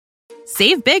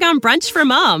Save big on brunch for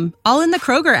mom, all in the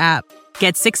Kroger app.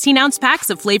 Get 16-ounce packs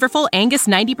of flavorful Angus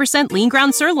 90% lean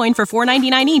ground sirloin for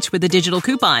 $4.99 each with a digital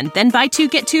coupon. Then buy 2,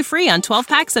 get 2 free on 12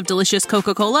 packs of delicious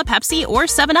Coca-Cola, Pepsi, or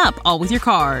 7-Up, all with your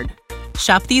card.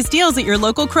 Shop these deals at your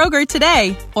local Kroger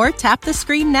today, or tap the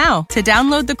screen now to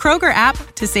download the Kroger app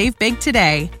to save big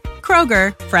today.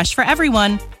 Kroger, fresh for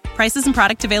everyone. Prices and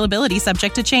product availability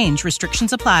subject to change.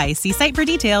 Restrictions apply. See site for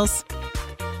details.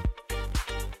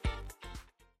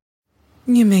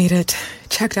 You made it.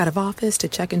 Checked out of office to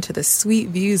check into the sweet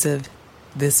views of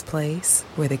this place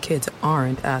where the kids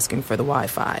aren't asking for the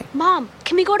Wi-Fi. Mom,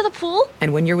 can we go to the pool?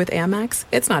 And when you're with Amex,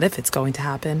 it's not if it's going to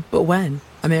happen, but when.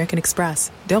 American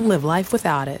Express. Don't live life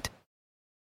without it.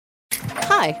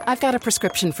 Hi, I've got a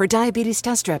prescription for diabetes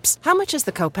test strips. How much is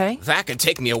the copay? That could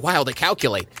take me a while to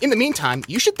calculate. In the meantime,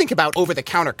 you should think about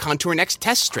over-the-counter Contour Next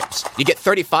test strips. You get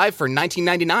 35 for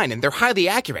 $19.99, and they're highly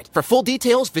accurate. For full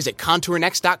details, visit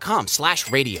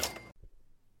contournext.com/radio.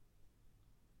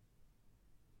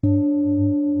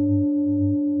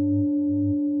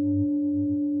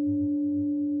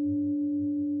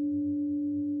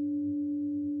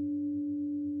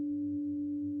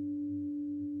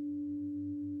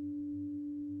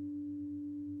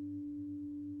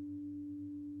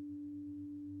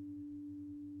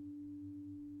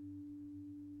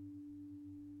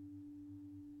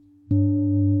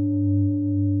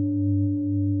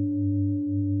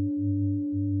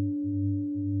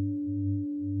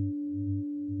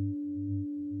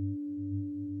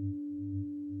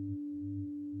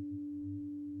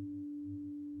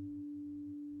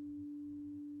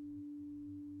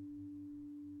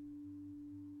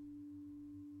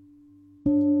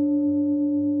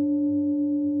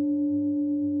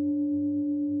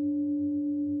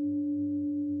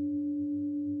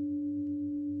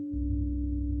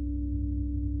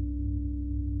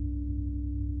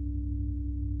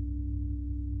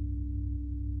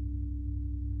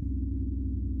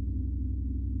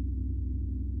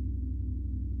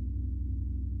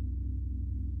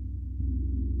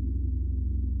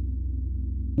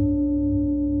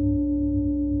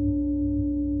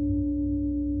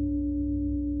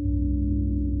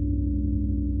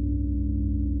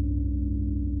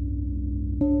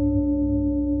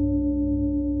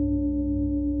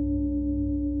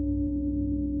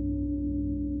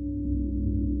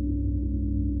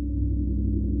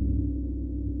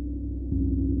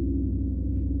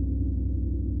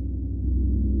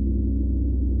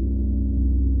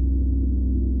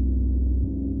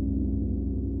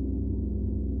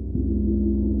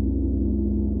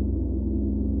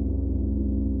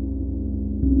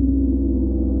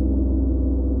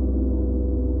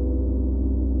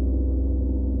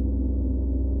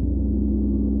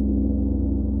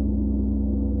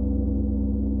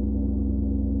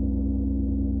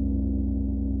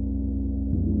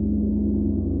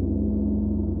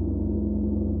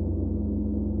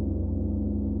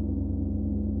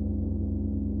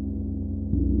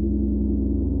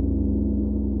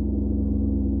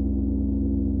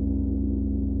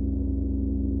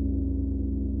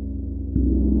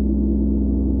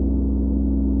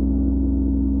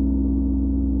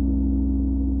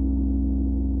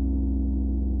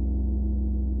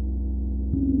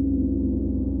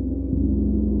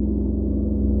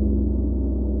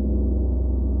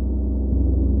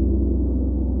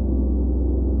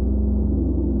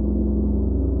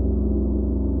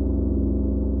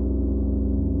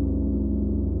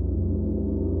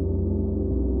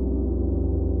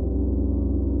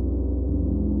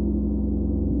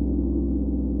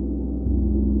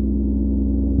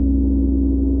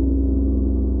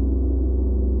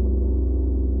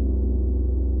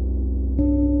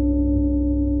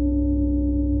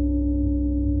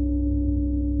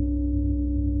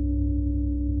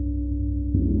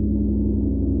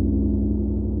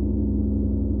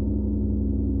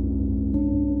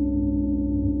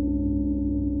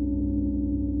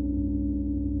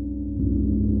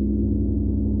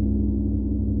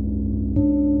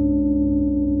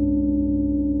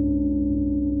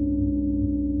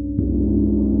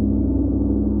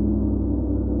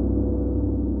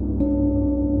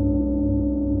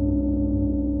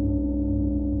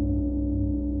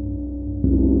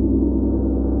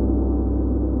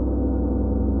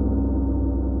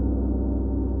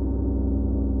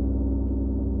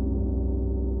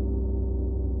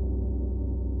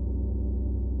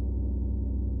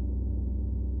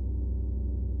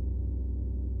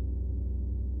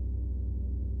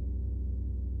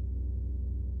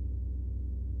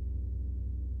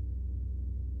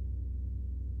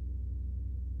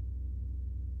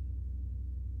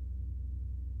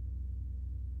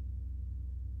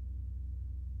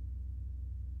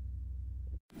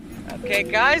 Okay,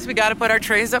 guys, we gotta put our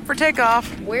trays up for takeoff.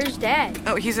 Where's Dad?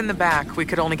 Oh, he's in the back. We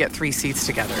could only get 3 seats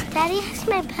together. Daddy has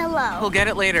my pillow. We'll get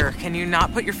it later. Can you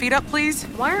not put your feet up, please?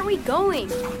 Why aren't we going?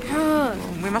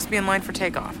 We must be in line for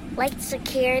takeoff. Like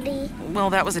security? Well,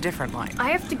 that was a different line.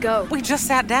 I have to go. We just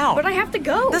sat down. But I have to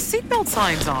go. The seatbelt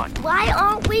sign's on. Why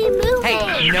aren't we moving?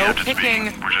 Hey, no kicking.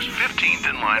 We're just 15th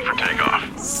in line for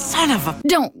takeoff. Son of a...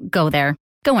 Don't go there.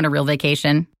 Go on a real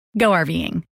vacation. Go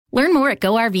RVing. Learn more at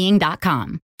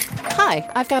GoRVing.com. Hi,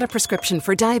 I've got a prescription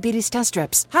for diabetes test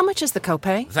strips. How much is the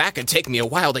copay? That could take me a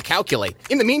while to calculate.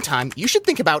 In the meantime, you should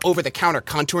think about over-the-counter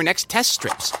Contour Next test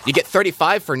strips. You get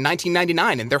 35 for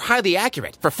 $19.99, and they're highly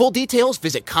accurate. For full details,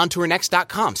 visit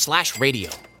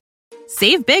contournext.com/radio.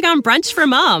 Save big on brunch for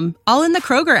mom, all in the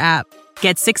Kroger app.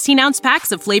 Get 16-ounce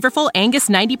packs of flavorful Angus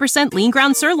 90% lean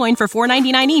ground sirloin for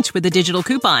 $4.99 each with a digital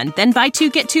coupon. Then buy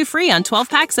 2, get 2 free on 12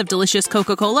 packs of delicious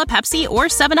Coca-Cola, Pepsi, or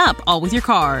 7-Up, all with your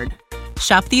card.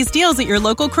 Shop these deals at your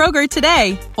local Kroger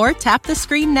today, or tap the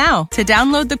screen now to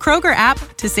download the Kroger app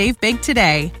to save big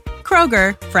today.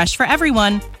 Kroger, fresh for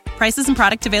everyone. Prices and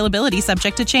product availability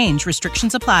subject to change.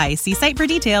 Restrictions apply. See site for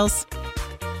details.